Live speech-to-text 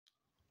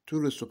2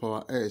 raised to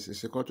power s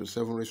is equal to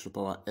 7 raised to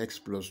power x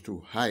plus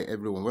 2. Hi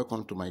everyone,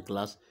 welcome to my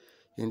class.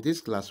 In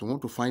this class, we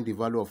want to find the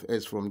value of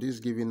s from this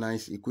given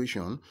nice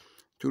equation.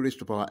 2 raised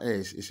to power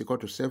s is equal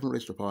to 7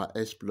 raised to power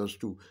s plus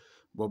 2.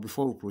 But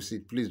before we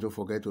proceed, please don't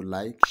forget to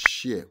like,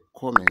 share,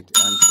 comment,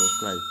 and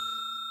subscribe.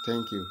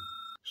 Thank you.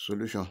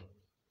 Solution.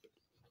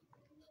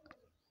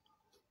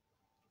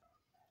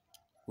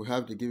 We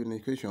have the given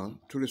equation.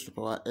 2 raised to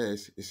power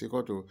s is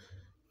equal to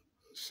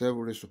 7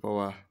 raised to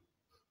power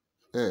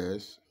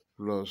s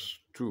plus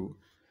 2.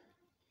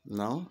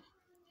 Now,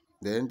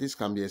 then this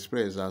can be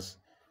expressed as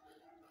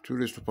 2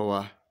 raised to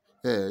power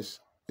s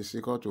is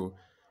equal to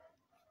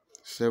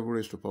 7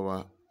 raised to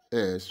power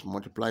s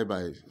multiplied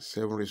by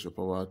 7 raised to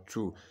power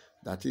 2.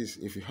 That is,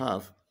 if you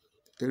have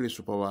a raised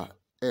to power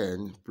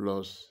n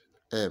plus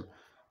m,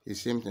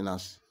 is same thing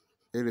as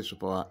a raised to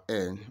power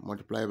n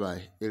multiplied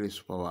by a raised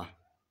to power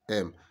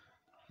m.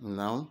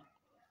 Now,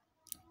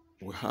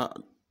 we have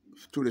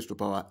 2 raised to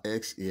power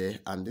x here,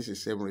 and this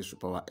is 7 raised to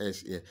power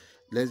s here.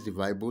 Let's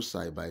divide both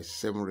sides by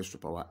 7 raised to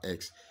power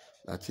x.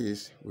 That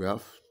is, we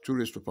have 2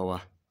 raised to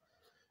power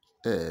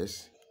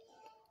s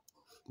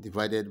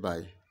divided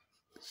by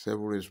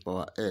 7 raised to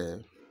power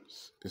s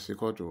is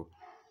equal to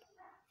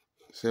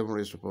 7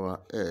 raised to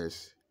power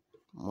s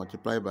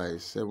multiplied by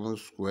 7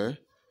 square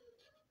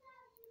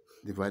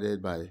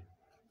divided by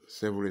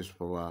 7 raised to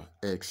power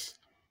x.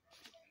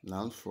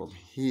 Now from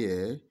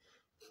here,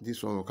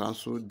 this one will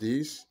cancel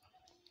this.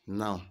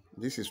 Now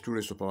this is 2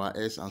 raised to power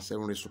s and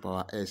 7 raised to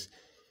power s.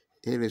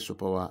 A raised to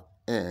power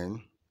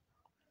n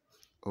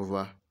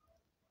over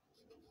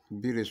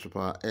b raised to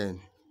power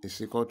n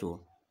is equal to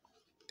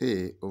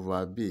a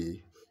over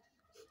b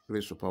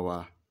raised to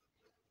power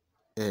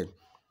n.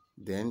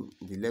 Then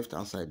the left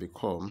hand side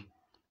become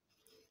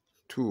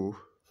 2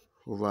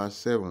 over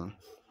 7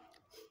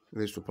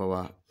 raised to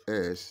power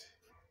s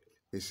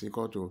is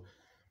equal to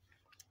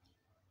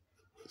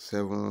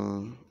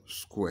 7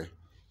 square,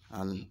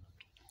 and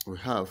we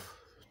have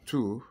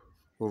 2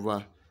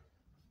 over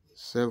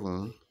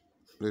 7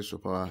 raised to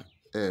power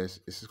s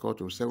is equal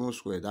to 7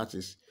 square, that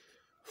is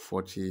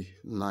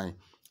 49.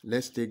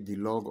 Let's take the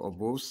log of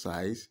both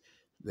sides.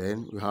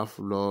 Then we have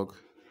log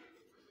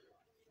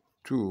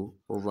 2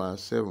 over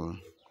 7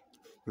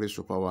 raised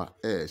to power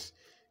s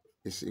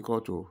is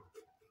equal to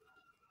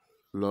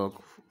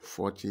log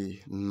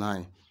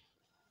 49,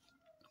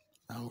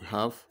 and we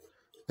have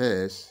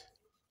s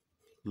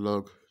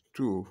log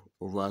 2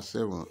 over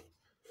 7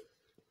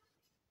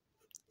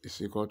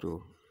 is equal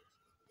to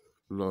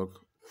log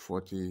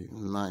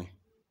 49.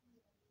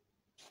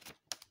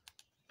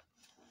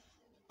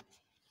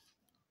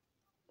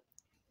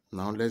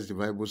 Now let's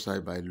divide both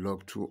sides by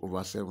log 2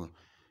 over 7. We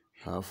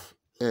have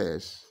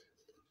s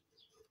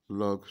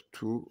log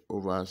 2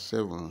 over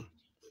 7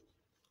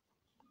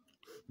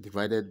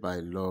 divided by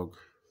log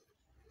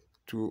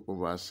 2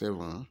 over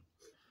 7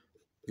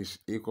 is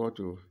equal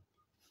to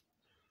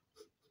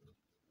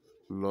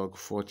log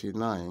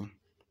 49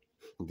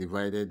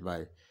 divided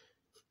by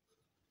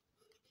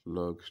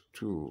log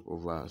 2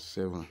 over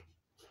 7.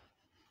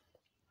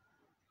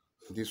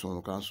 This one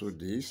will cancel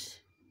this.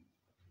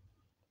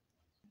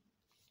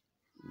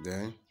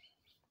 Then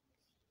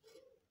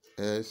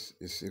s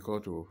is equal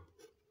to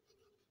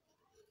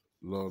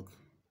log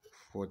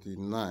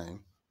 49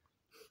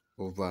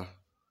 over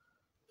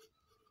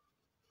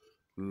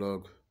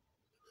log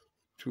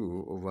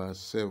 2 over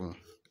 7,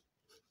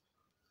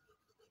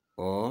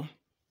 or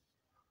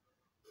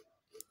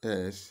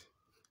s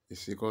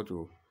is equal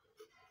to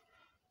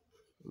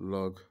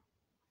log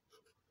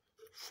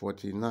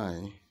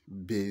 49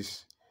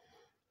 base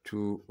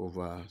 2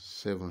 over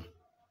 7.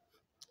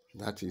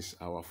 That is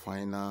our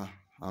final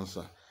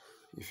answer.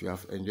 If you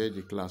have enjoyed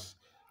the class,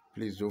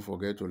 please don't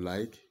forget to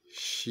like,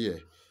 share,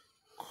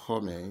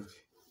 comment,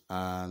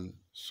 and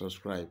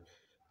subscribe.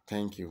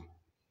 Thank you.